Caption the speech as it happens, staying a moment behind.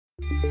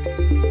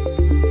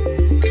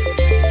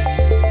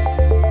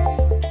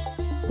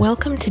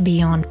Welcome to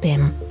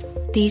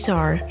BeyondBIM. These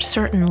are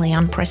certainly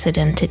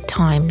unprecedented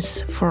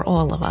times for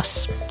all of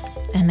us.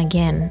 And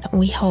again,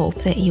 we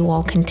hope that you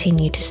all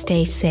continue to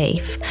stay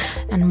safe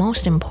and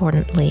most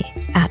importantly,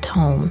 at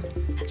home.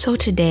 So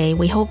today,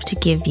 we hope to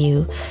give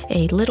you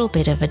a little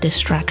bit of a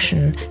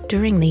distraction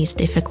during these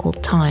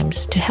difficult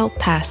times to help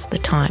pass the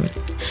time.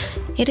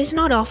 It is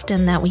not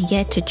often that we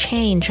get to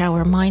change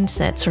our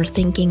mindsets or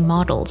thinking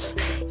models,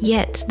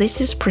 yet this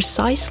is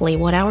precisely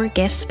what our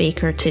guest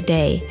speaker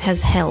today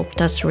has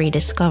helped us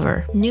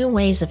rediscover, new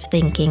ways of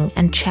thinking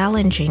and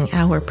challenging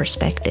our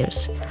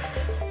perspectives.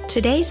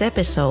 Today's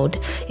episode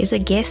is a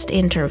guest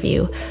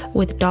interview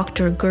with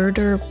Dr.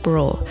 Gurdur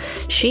Broo.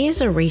 She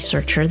is a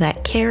researcher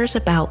that cares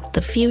about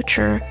the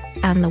future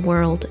and the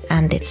world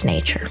and its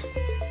nature.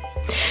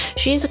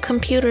 She is a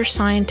computer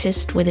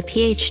scientist with a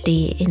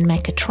Ph.D. in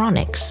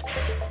mechatronics,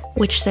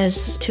 which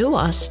says to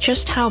us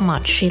just how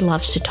much she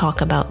loves to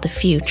talk about the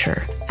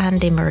future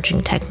and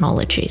emerging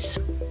technologies.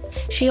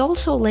 She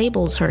also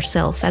labels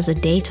herself as a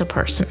data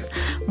person,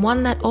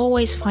 one that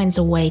always finds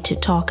a way to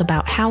talk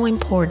about how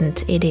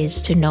important it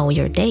is to know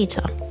your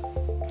data.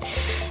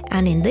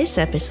 And in this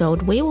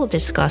episode, we will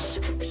discuss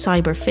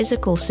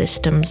cyber-physical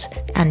systems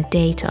and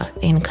data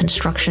in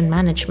construction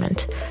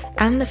management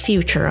and the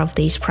future of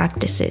these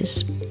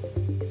practices.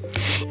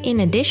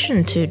 In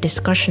addition to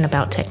discussion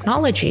about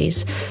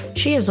technologies,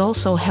 she has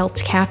also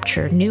helped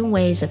capture new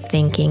ways of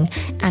thinking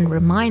and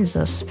reminds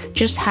us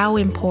just how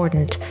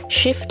important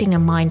shifting a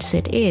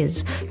mindset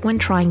is when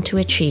trying to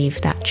achieve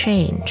that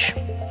change.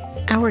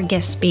 Our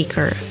guest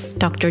speaker,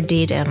 Dr.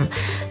 Didem,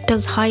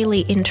 does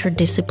highly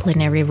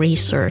interdisciplinary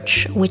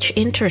research which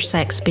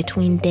intersects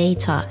between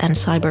data and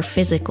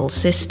cyber-physical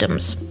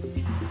systems.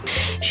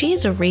 She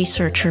is a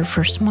researcher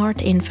for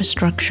smart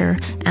infrastructure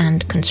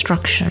and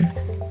construction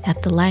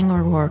at the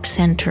Langer Rourke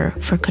Centre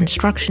for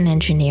Construction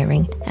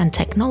Engineering and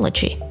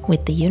Technology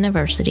with the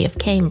University of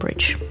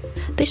Cambridge.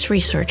 This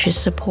research is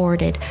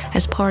supported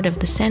as part of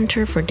the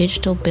Centre for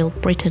Digital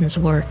Built Britain's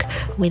work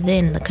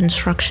within the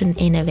Construction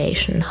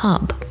Innovation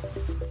Hub.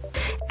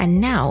 And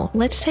now,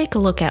 let's take a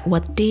look at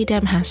what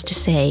Didem has to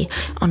say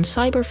on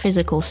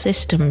cyber-physical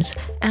systems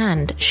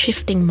and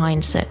shifting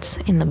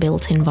mindsets in the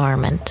built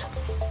environment.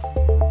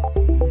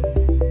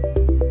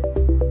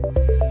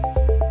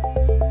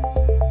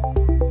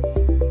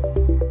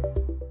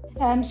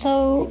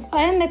 So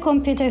I am a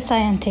computer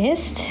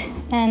scientist,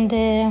 and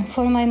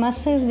for my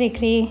master's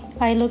degree,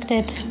 I looked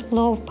at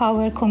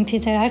low-power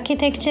computer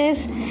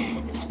architectures,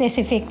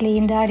 specifically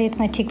in the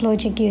arithmetic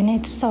logic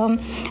unit. So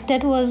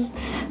that was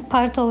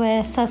part of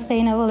a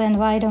sustainable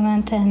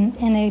environment and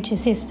energy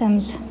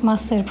systems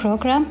master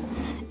program,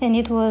 and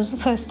it was the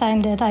first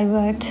time that I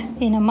worked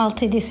in a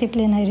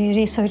multidisciplinary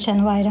research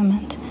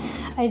environment.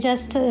 I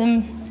just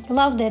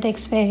loved that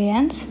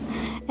experience.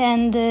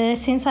 And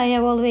since I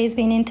have always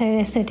been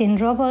interested in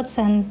robots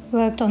and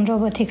worked on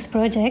robotics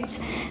projects,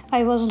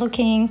 I was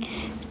looking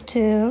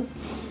to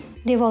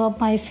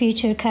develop my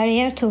future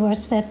career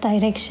towards that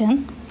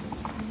direction.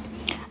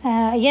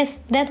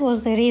 Yes, that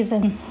was the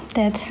reason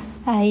that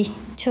I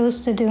chose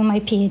to do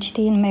my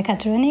Ph.D. in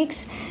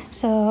mechatronics.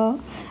 So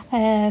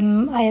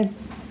I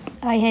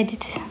had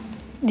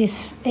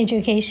this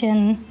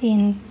education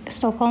in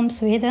Stockholm,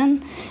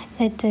 Sweden,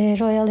 at the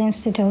Royal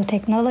Institute of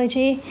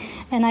Technology.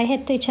 And I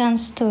had the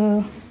chance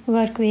to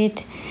work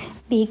with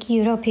big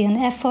European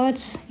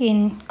efforts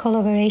in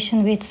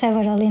collaboration with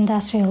several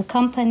industrial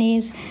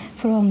companies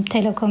from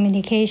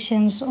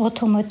telecommunications,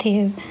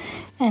 automotive,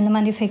 and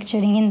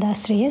manufacturing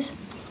industries.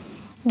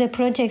 The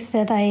projects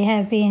that I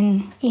have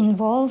been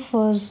involved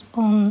was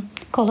on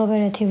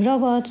collaborative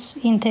robots,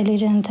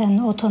 intelligent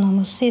and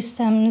autonomous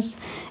systems,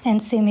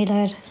 and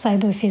similar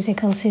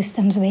cyber-physical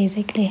systems,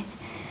 basically.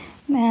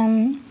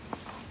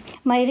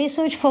 My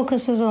research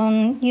focuses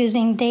on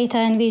using data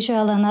and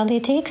visual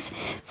analytics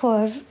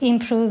for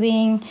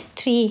improving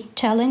three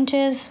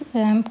challenges: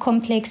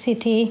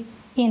 complexity,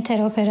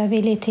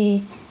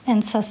 interoperability,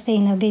 and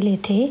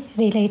sustainability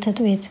related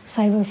with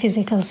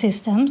cyber-physical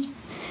systems.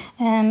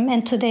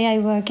 And today I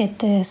work at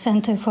the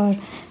Center for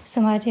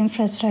Smart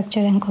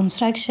Infrastructure and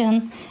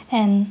Construction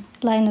and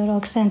Langer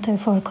Rourke Center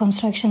for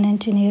Construction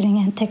Engineering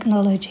and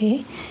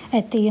Technology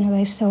at the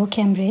University of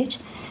Cambridge.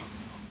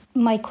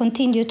 I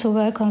continue to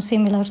work on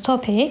similar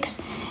topics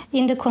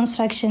in the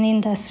construction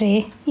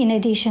industry, in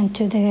addition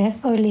to the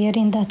earlier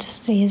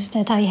industries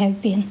that I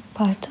have been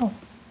part of.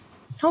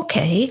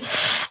 Okay.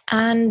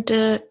 And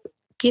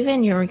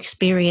given your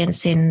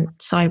experience in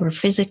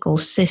cyber-physical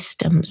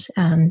systems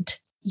and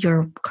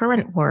your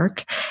current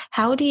work,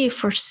 how do you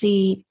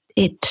foresee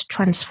it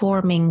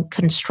transforming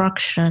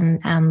construction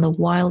and the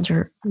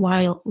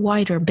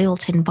wider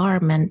built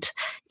environment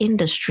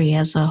industry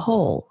as a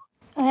whole?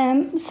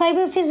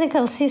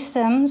 Cyber-physical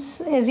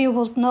systems, as you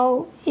would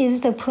know,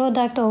 is the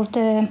product of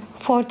the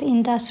fourth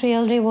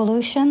industrial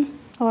revolution,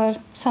 or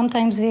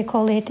sometimes we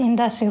call it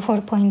Industry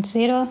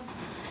 4.0.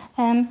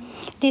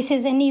 This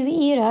is a new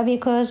era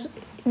because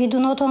we do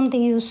not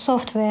only use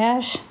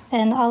software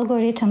and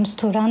algorithms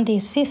to run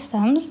these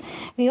systems,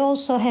 we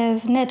also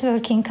have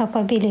networking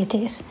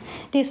capabilities.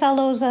 This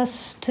allows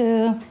us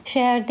to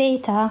share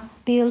data,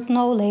 build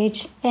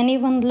knowledge, and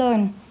even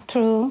learn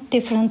through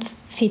different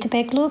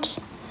feedback loops.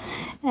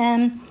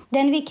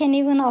 Then we can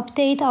even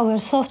update our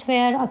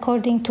software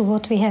according to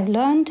what we have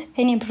learned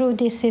and improve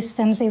these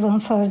systems even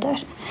further.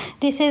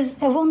 This is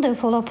a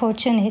wonderful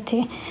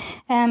opportunity.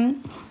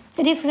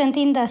 Different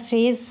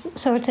industries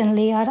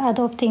certainly are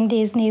adopting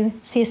these new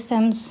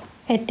systems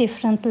at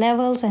different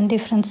levels and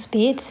different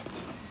speeds.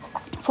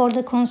 For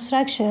the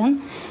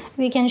construction,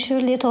 we can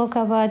surely talk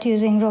about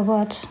using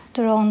robots,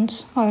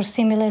 drones, or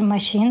similar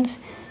machines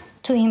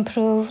to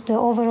improve the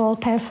overall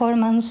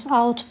performance,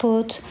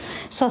 output,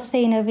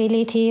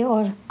 sustainability,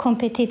 or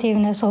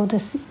competitiveness of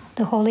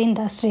the whole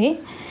industry.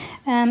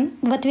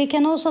 But we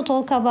can also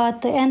talk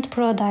about the end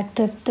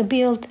product, the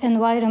built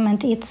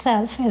environment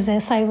itself as a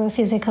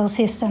cyber-physical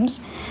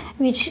systems,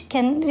 which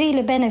can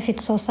really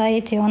benefit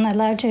society on a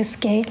larger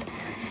scale.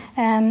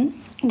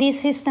 These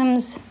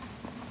systems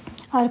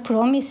are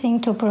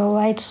promising to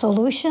provide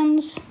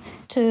solutions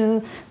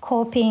to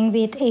coping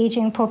with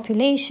aging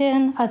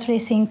population,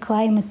 addressing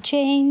climate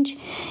change,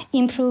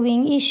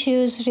 improving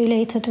issues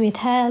related with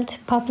health,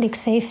 public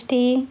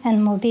safety,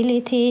 and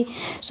mobility.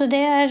 So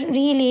they are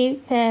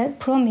really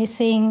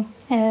promising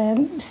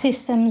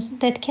systems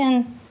that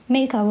can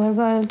make our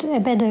world a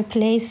better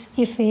place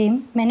if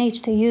we manage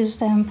to use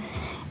them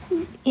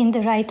in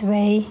the right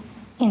way,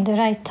 in the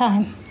right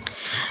time.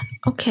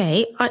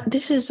 Okay,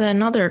 this is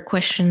another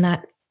question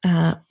that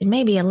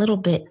may be a little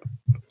bit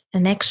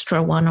an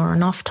extra one or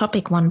an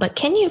off-topic one, but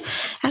can you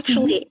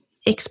actually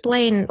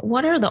explain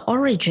what are the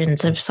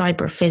origins of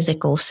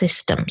cyber-physical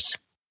systems?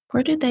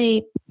 Where do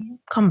they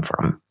come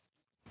from?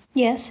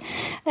 Yes.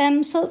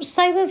 So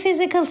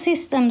cyber-physical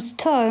systems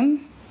term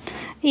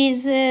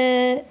is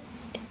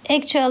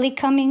actually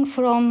coming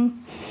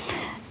from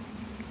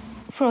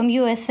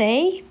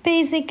USA,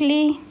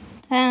 basically.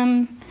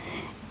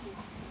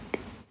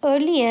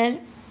 Earlier,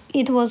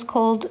 it was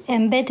called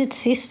embedded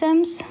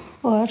systems,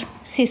 or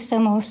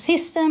system of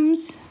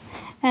systems,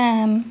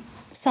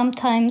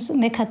 sometimes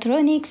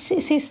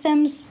mechatronics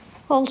systems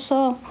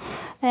also.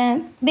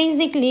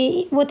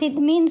 Basically, what it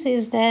means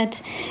is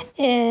that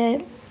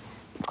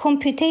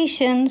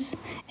computations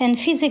and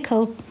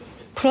physical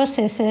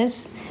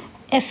processes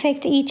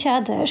affect each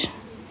other.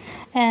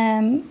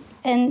 And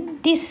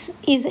this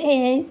is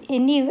a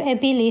new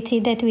ability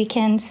that we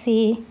can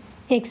see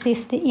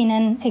exist in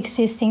an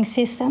existing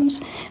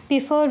systems.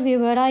 Before, we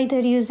were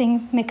either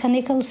using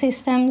mechanical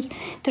systems,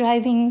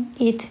 driving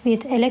it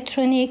with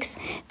electronics,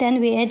 then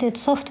we added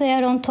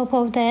software on top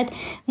of that.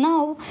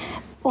 Now,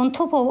 on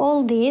top of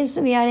all these,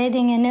 we are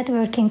adding a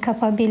networking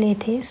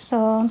capability.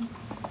 So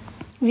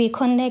we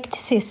connect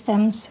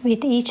systems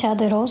with each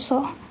other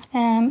also.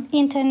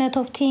 Internet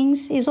of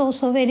Things is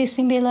also very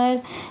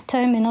similar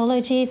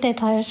terminology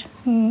that are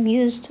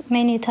used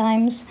many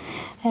times.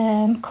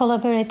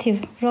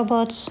 Collaborative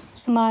robots,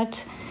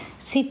 smart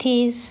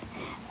cities,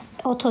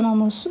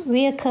 autonomous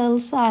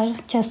vehicles are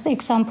just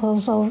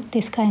examples of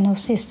this kind of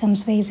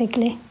systems,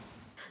 basically.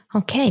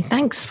 Okay,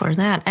 thanks for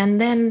that.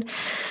 And then,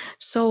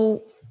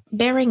 so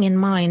bearing in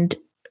mind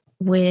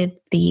with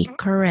the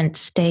current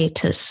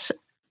status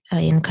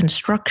in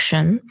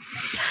construction,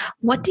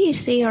 what do you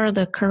see are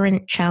the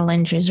current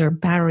challenges or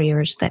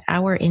barriers that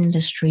our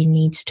industry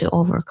needs to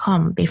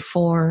overcome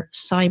before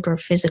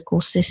cyber-physical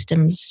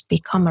systems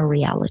become a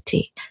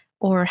reality?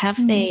 Or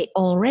have they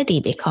already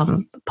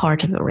become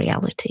part of a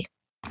reality?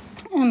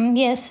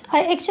 Yes,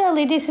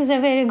 this is a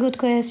very good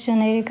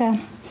question, Erika.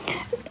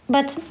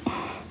 But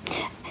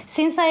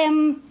since I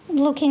am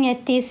looking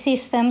at these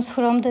systems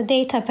from the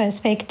data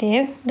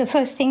perspective, the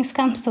first things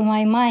comes to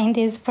my mind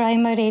is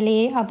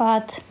primarily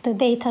about the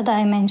data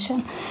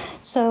dimension.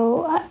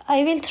 So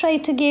I will try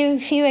to give a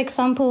few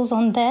examples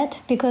on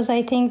that, because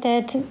I think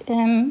that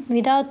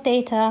without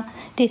data,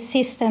 these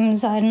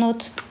systems are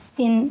not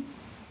in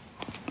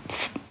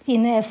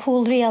a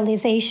full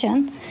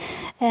realization.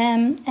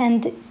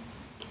 And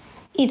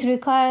it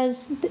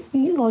requires,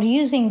 or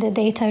using the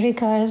data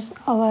requires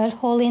our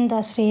whole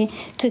industry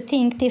to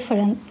think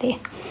differently.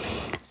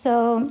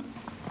 So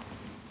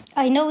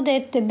I know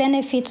that the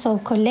benefits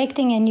of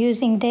collecting and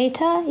using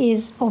data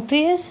is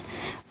obvious,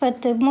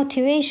 but the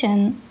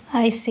motivation,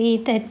 I see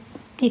that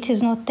it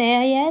is not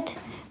there yet.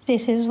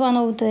 This is one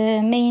of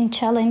the main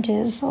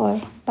challenges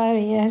or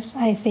barriers,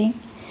 I think.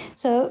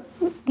 So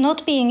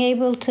not being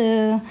able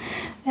to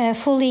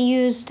fully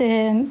use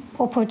the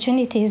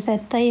opportunities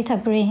that data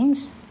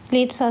brings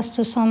leads us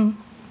to some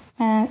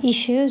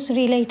issues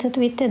related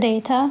with the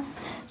data.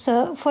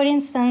 So, for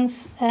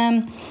instance,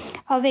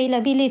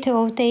 availability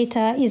of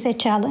data is a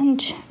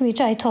challenge,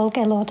 which I talk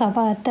a lot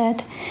about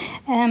that.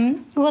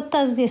 What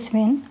does this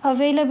mean?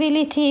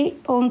 Availability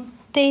of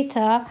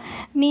data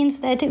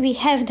means that we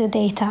have the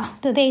data.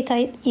 The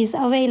data is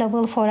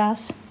available for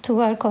us to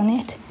work on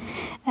it.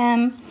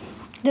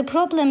 the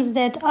problems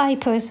that I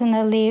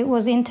personally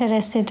was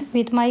interested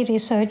with my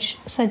research,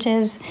 such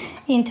as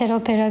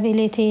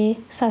interoperability,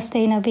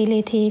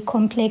 sustainability,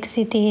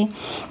 complexity,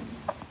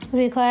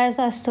 requires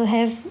us to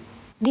have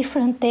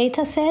different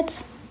data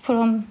sets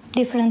from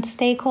different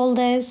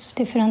stakeholders,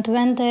 different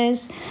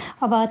vendors,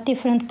 about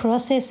different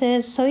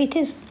processes. So it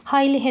is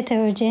highly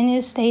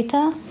heterogeneous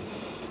data.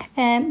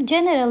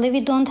 Generally,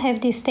 we don't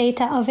have this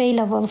data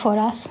available for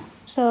us.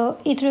 So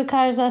it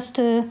requires us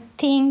to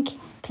think,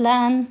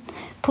 plan,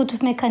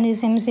 put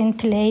mechanisms in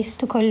place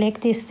to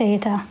collect this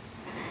data.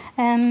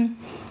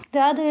 The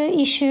other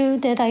issue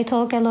that I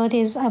talk a lot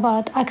is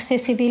about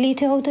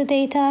accessibility of the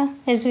data.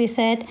 As we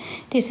said,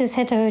 this is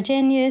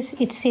heterogeneous.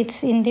 It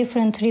sits in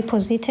different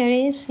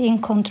repositories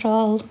in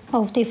control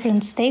of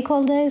different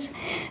stakeholders.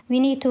 We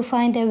need to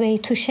find a way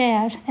to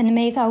share and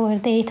make our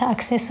data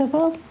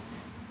accessible.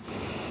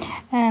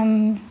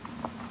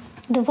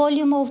 The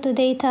volume of the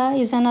data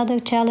is another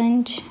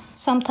challenge.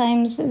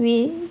 Sometimes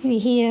we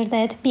hear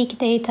that big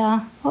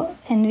data,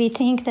 and we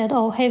think that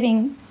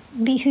having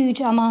a huge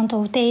amount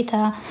of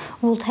data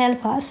would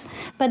help us.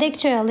 But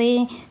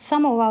actually,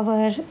 some of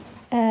our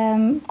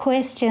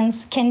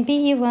questions can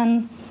be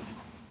even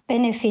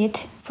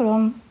benefit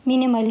from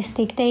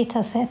minimalistic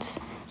data sets.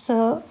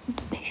 So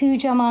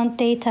huge amount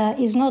data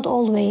is not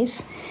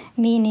always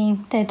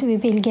meaning that we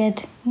will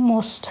get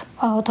most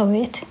out of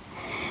it.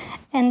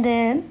 And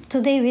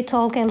today we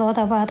talk a lot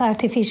about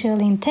artificial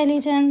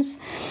intelligence.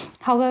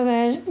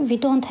 However, we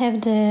don't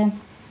have the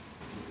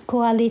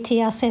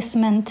quality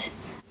assessment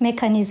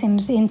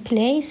mechanisms in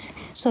place,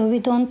 so we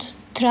don't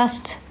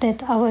trust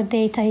that our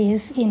data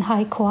is in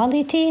high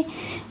quality.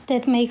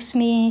 That makes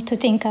me to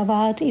think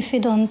about, if we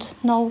don't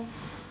know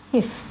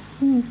if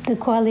the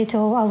quality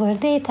of our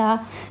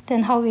data,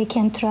 then how we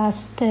can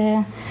trust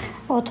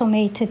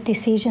automated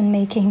decision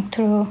making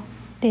through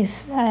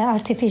these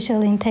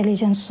artificial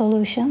intelligence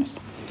solutions.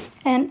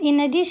 And in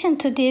addition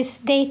to these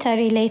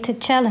data-related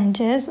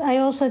challenges, I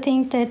also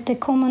think that the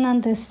common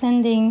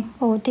understanding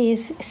of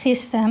these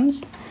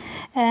systems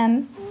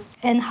and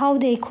how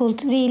they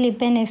could really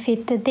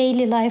benefit the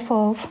daily life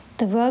of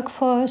the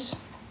workforce,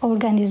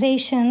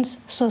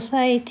 organizations,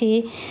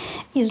 society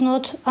is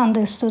not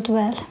understood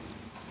well.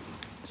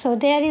 So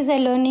there is a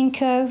learning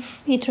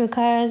curve. It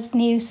requires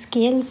new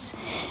skills,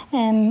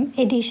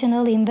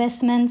 additional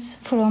investments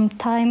from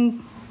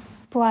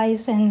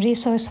time-wise and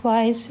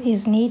resource-wise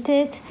is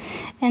needed.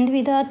 And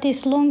without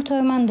this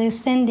long-term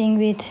understanding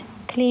with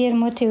clear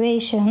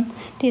motivation,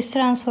 this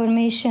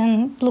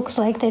transformation looks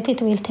like that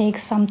it will take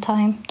some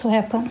time to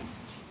happen.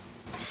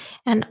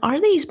 And are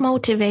these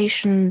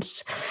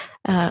motivations,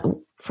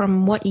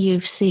 from what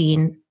you've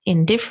seen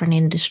in different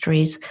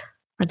industries,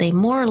 are they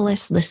more or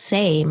less the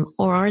same,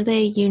 or are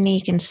they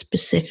unique and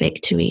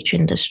specific to each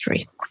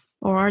industry?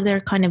 Or are there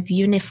kind of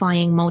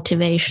unifying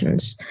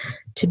motivations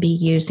to be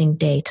using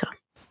data?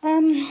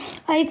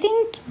 I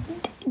think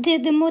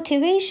the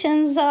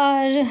motivations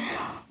are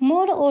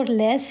more or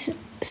less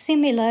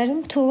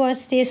similar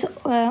towards these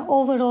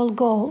overall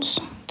goals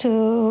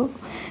to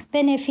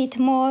benefit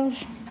more,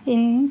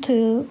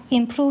 to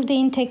improve the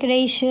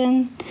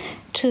integration,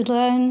 to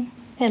learn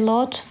a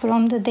lot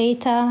from the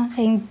data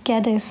and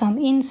gather some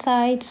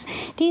insights.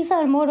 These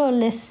are more or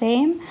less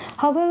same.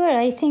 However,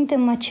 I think the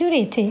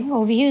maturity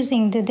of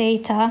using the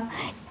data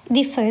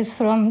differs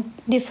from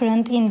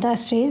different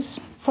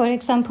industries. For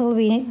example,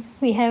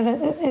 we have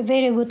a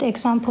very good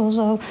examples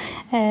of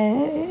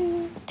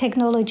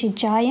technology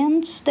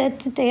giants that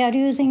they are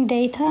using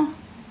data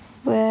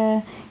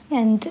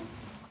and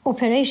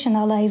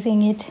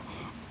operationalizing it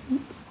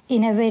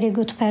in a very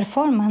good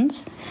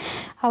performance.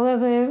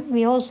 However,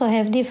 we also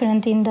have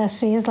different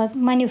industries like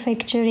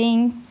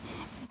manufacturing,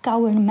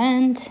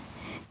 government,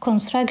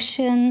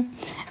 construction,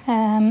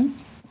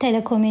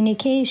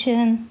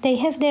 telecommunication. They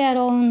have their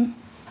own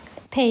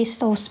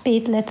pace of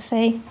speed, let's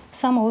say.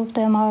 Some of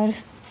them are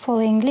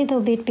falling a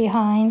little bit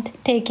behind,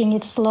 taking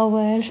it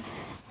slower,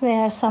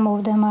 where some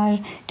of them are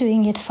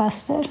doing it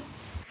faster.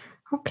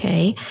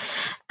 Okay.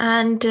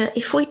 And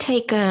if we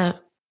take a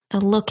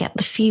look at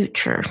the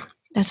future,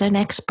 as an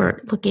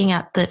expert looking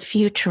at the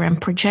future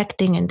and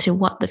projecting into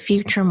what the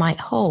future might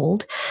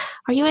hold,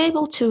 are you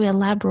able to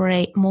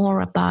elaborate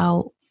more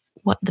about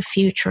what the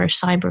future of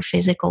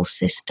cyber-physical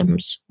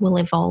systems will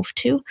evolve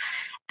to?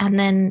 And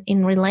then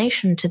in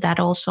relation to that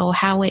also,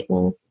 how it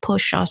will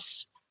push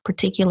us,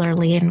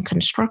 particularly in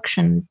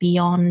construction,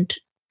 beyond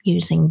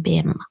using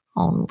BIM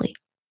only?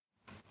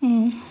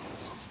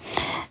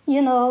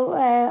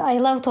 I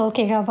love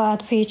talking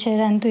about future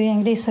and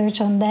doing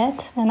research on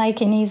that, and I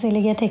can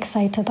easily get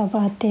excited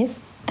about this.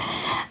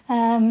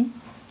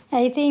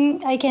 I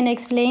think I can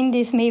explain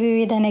this maybe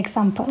with an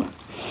example.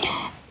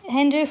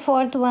 Henry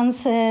Ford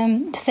once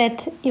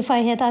said, if I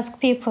had asked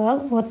people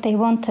what they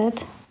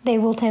wanted, they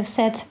would have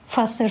said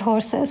faster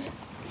horses.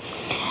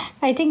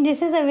 I think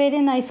this is a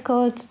very nice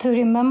quote to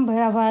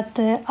remember about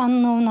the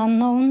unknown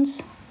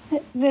unknowns.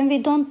 When we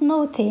don't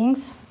know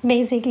things,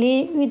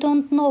 basically, we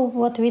don't know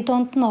what we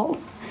don't know.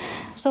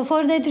 So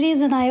for that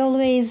reason, I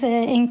always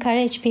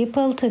encourage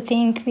people to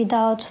think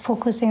without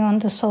focusing on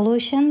the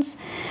solutions,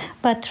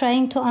 but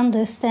trying to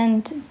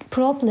understand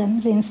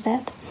problems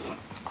instead.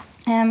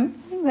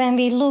 When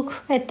we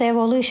look at the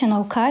evolution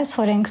of cars,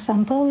 for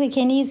example, we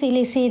can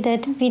easily see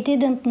that we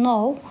didn't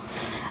know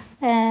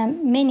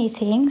many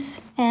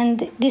things,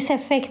 and this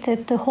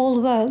affected the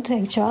whole world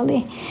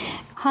actually.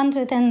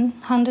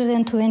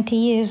 120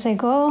 years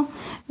ago,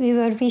 we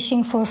were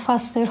wishing for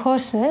faster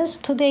horses.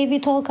 Today we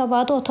talk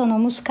about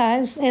autonomous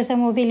cars as a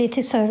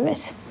mobility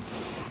service,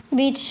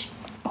 which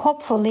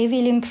hopefully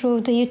will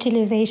improve the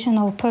utilization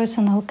of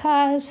personal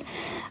cars,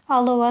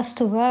 allow us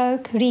to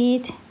work,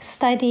 read,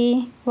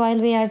 study while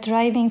we are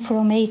driving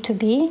from A to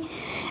B,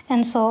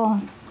 and so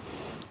on.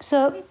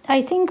 So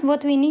I think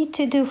what we need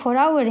to do for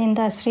our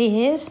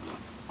industry is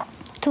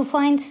to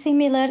find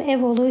similar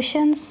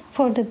evolutions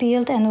for the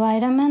built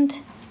environment.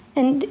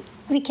 And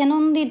we can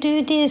only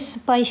do this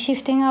by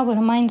shifting our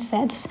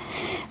mindsets.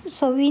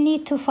 So we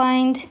need to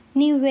find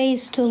new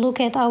ways to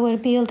look at our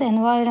built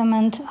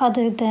environment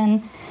other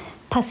than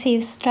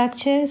passive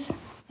structures.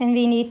 And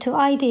we need to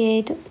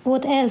ideate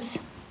what else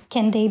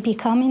can they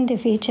become in the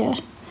future.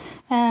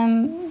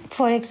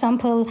 For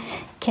example,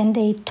 can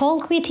they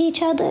talk with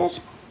each other?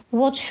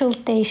 What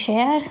should they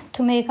share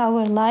to make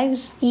our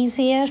lives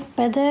easier,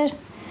 better?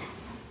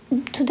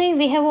 Today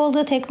we have all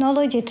the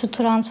technology to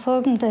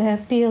transform the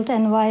built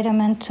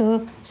environment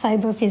to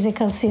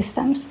cyber-physical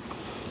systems.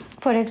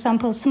 For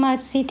example, smart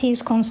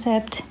cities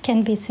concept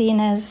can be seen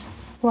as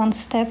one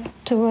step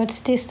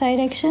towards this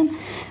direction,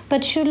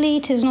 but surely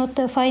it is not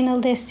the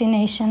final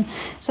destination.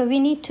 So we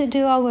need to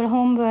do our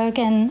homework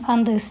and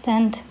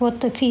understand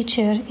what the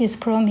future is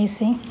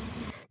promising.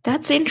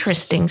 That's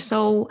interesting.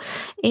 So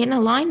in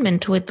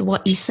alignment with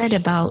what you said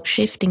about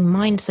shifting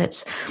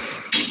mindsets,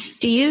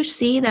 do you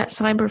see that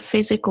cyber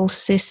physical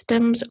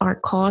systems are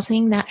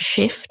causing that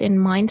shift in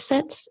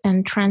mindsets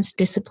and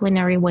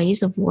transdisciplinary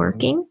ways of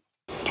working?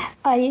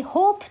 I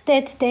hope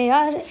that they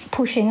are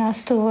pushing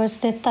us towards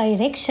that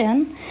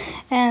direction.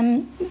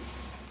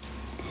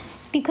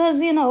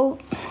 Because,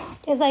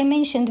 as I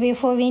mentioned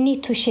before, we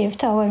need to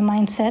shift our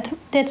mindset.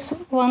 That's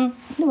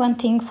one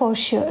thing for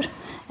sure.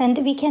 And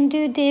we can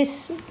do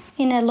this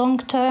in a long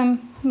term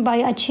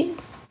by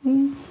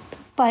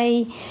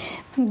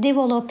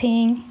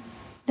developing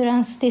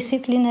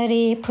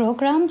transdisciplinary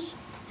programs.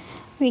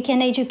 We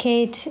can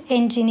educate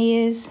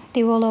engineers,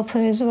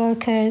 developers,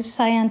 workers,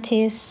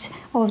 scientists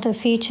of the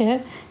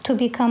future to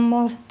become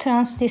more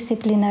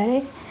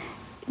transdisciplinary.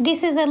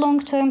 This is a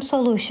long-term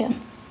solution.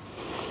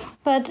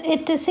 But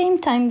at the same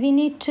time, we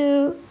need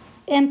to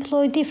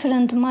employ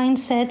different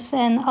mindsets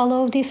and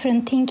allow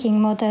different thinking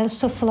models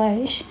to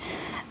flourish.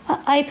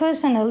 I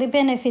personally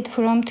benefit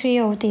from 3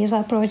 of these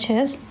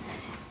approaches: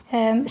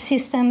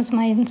 systems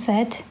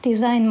mindset,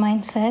 design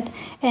mindset,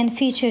 and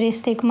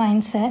futuristic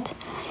mindset.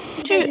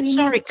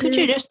 Could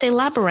you just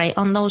elaborate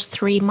on those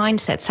 3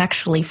 mindsets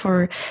actually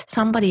for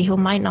somebody who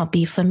might not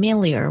be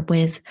familiar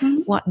with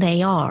what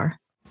they are?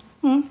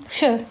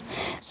 Sure.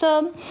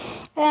 So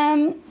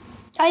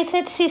I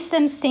said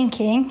systems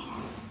thinking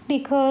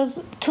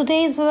because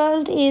today's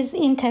world is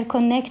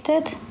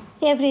interconnected.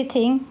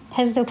 Everything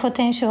has the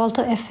potential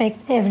to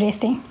affect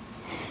everything.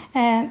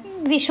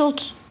 We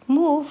should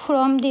move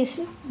from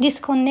this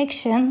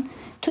disconnection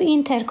to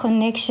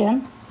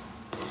interconnection,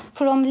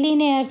 from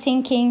linear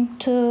thinking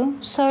to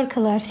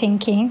circular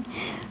thinking,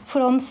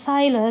 from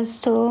silos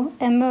to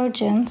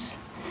emergence,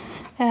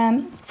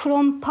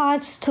 from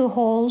parts to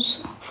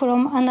wholes,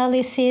 from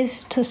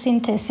analysis to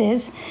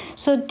synthesis.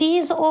 So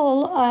these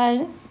all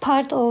are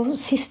part of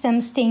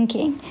systems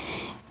thinking.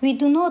 We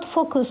do not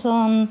focus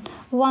on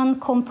one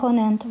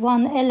component,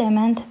 one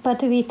element,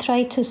 but we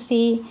try to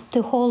see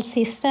the whole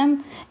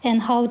system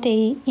and how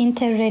they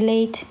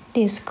interrelate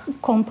these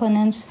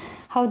components,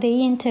 how they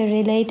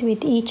interrelate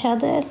with each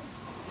other.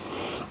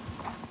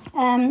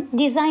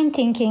 Design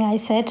thinking, I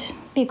said,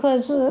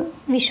 because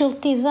we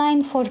should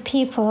design for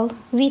people,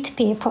 with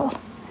people.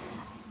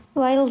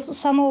 While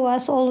some of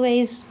us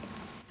always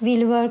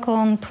will work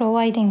on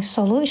providing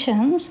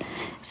solutions,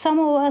 some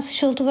of us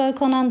should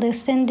work on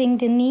understanding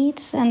the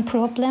needs and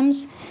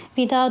problems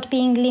without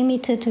being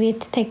limited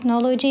with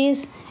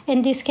technologies.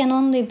 And this can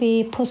only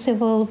be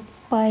possible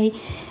by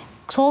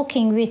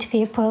talking with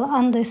people,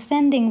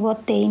 understanding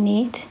what they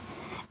need.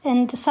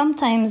 And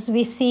sometimes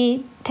we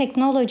see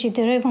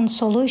technology-driven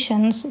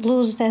solutions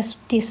lose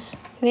this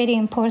very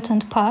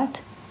important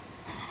part.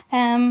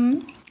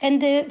 And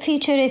the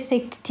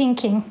futuristic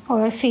thinking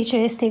or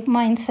futuristic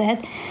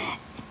mindset,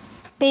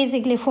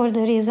 basically for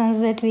the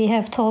reasons that we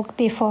have talked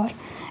before.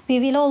 We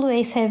will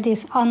always have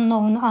these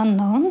unknown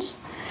unknowns,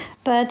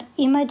 but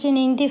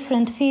imagining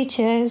different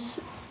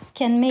futures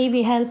can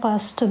maybe help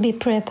us to be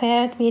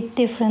prepared with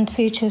different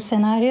future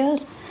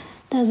scenarios.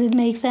 Does it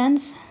make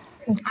sense?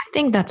 I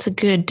think that's a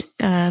good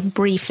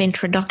brief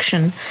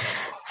introduction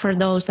for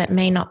those that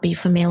may not be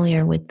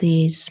familiar with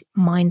these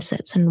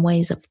mindsets and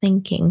ways of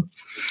thinking.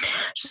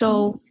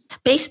 So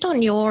based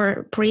on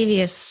your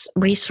previous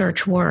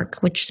research work,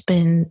 which has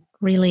been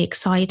really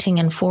exciting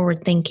and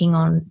forward-thinking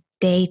on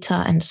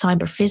data and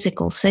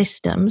cyber-physical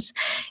systems.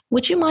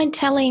 Would you mind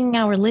telling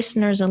our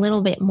listeners a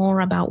little bit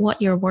more about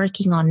what you're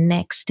working on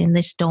next in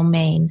this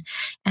domain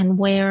and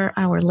where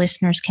our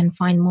listeners can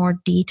find more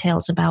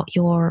details about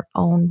your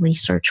own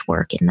research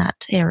work in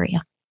that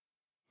area?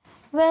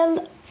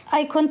 Well,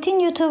 I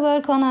continue to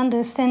work on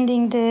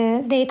understanding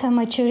the data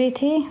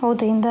maturity of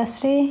the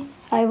industry.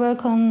 I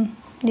work on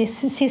this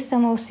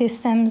system of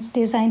systems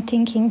design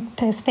thinking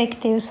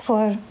perspectives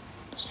for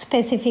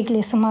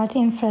specifically smart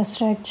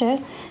infrastructure,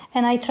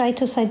 and I try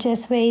to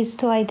suggest ways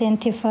to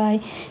identify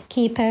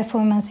key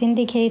performance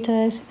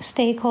indicators,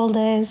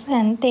 stakeholders,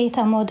 and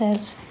data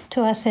models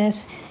to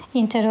assess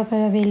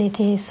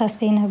interoperability,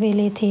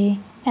 sustainability,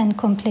 and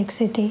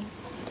complexity.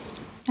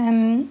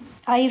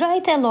 I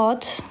write a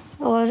lot,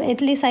 or at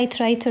least I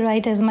try to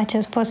write as much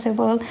as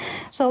possible,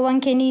 so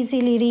one can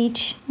easily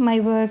reach my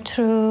work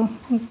through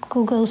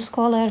Google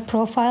Scholar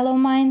profile of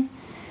mine.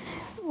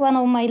 One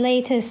of my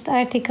latest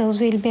articles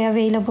will be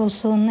available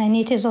soon, and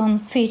it is on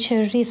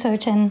future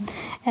research and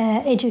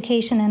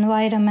education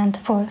environment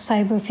for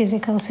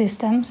cyber-physical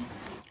systems.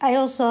 I'm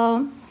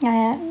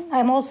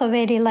also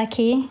very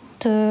lucky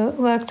to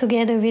work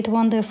together with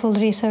wonderful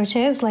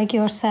researchers like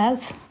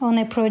yourself on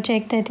a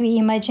project that we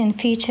imagine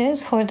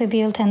futures for the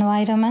built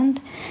environment.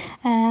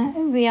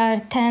 We are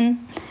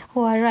 10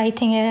 who are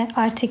writing an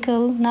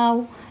article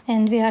now,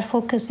 and we are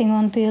focusing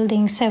on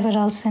building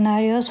several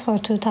scenarios for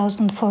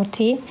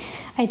 2040.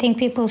 I think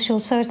people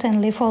should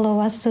certainly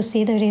follow us to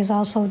see the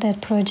results of that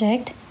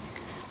project.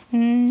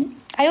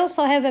 I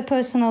also have a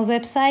personal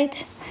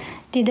website,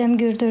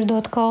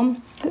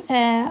 divemaster.com.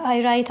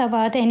 I write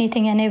about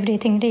anything and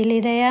everything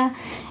really there.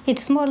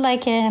 It's more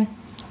like a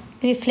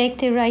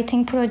reflective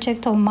writing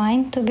project of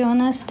mine, to be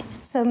honest.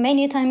 So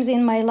many times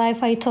in my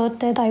life I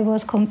thought that I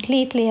was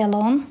completely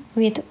alone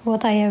with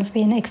what I have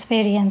been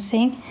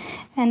experiencing,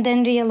 and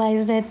then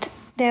realized that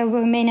there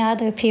were many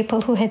other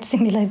people who had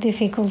similar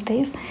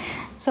difficulties.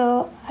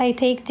 So I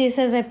take this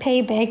as a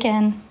payback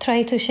and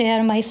try to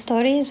share my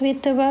stories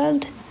with the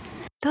world.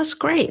 That's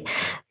great.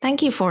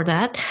 Thank you for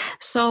that.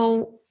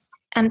 So,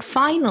 and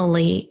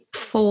finally,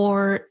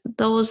 for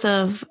those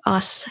of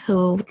us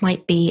who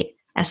might be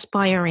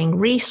aspiring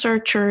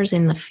researchers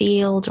in the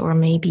field or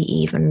maybe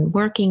even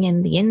working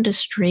in the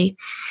industry,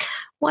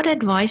 what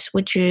advice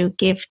would you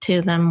give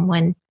to them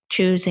when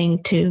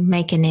choosing to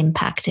make an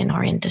impact in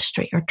our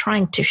industry or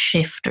trying to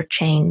shift or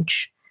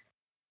change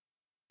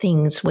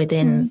things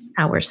within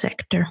our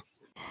sector?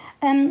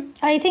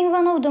 I think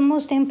one of the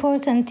most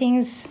important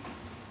things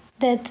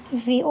that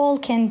we all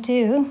can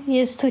do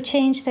is to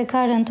change the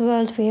current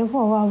worldview of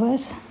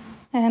ours.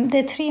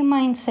 The three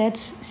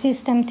mindsets,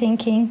 system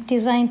thinking,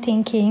 design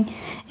thinking,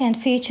 and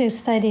future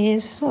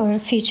studies or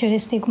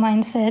futuristic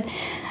mindset,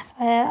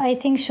 I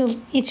think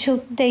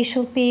they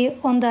should be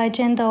on the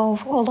agenda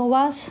of all of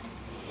us.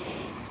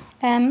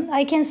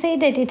 I can say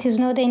that it is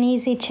not an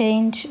easy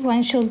change.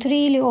 One should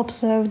really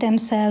observe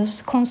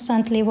themselves,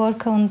 constantly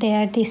work on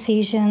their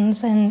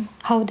decisions and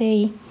how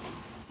they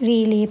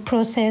really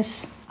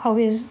process, how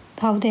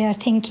their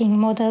thinking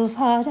models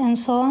are, and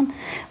so on.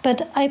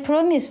 But I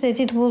promise that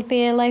it will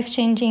be a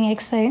life-changing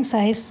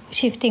exercise,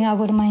 shifting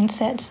our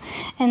mindsets.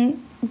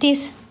 And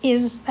this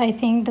is, I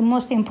think, the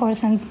most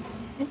important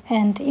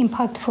and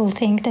impactful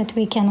thing that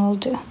we can all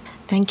do.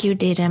 Thank you,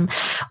 Didem.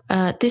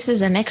 This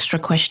is an extra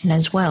question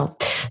as well.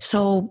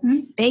 So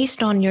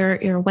based on your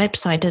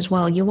website as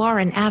well, you are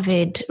an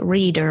avid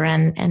reader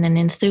and an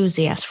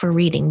enthusiast for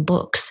reading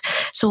books.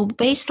 So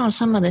based on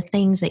some of the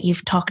things that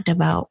you've talked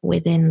about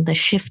within the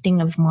shifting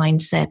of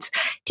mindsets,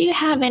 do you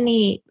have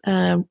any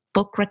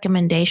book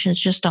recommendations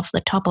just off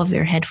the top of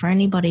your head for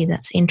anybody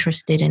that's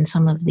interested in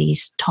some of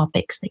these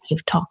topics that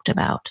you've talked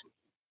about?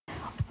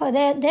 Well,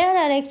 there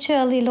are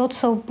actually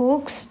lots of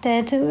books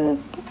that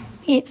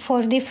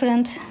for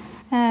different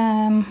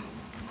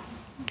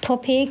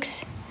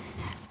topics.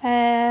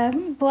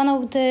 One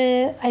of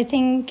I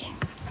think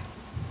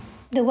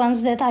the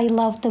ones that I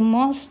love the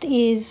most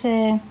is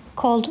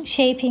called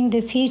Shaping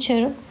the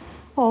Future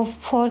of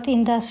Fourth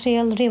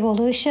Industrial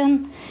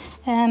Revolution.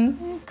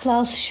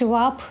 Klaus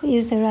Schwab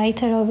is the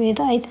writer of it.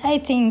 I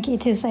think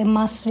it is a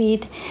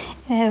must-read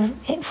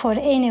for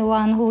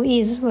anyone who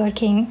is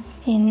working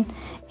in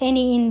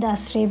any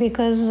industry,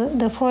 because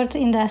the fourth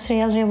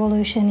industrial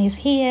revolution is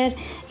here,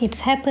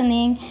 it's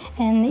happening,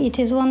 and it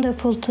is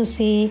wonderful to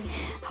see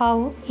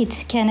how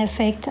it can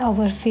affect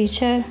our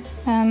future.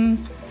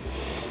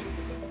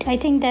 I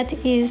think that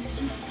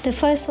is the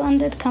first one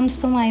that comes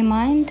to my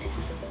mind.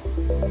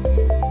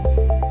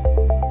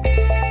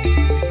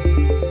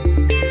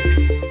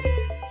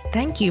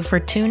 Thank you for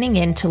tuning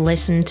in to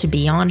listen to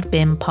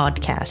BeyondBIM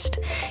podcast.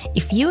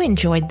 If you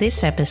enjoyed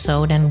this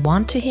episode and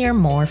want to hear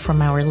more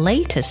from our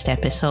latest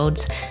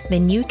episodes,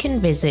 then you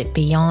can visit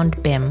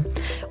BeyondBIM,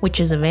 which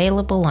is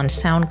available on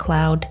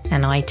SoundCloud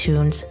and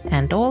iTunes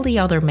and all the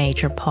other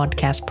major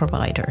podcast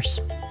providers.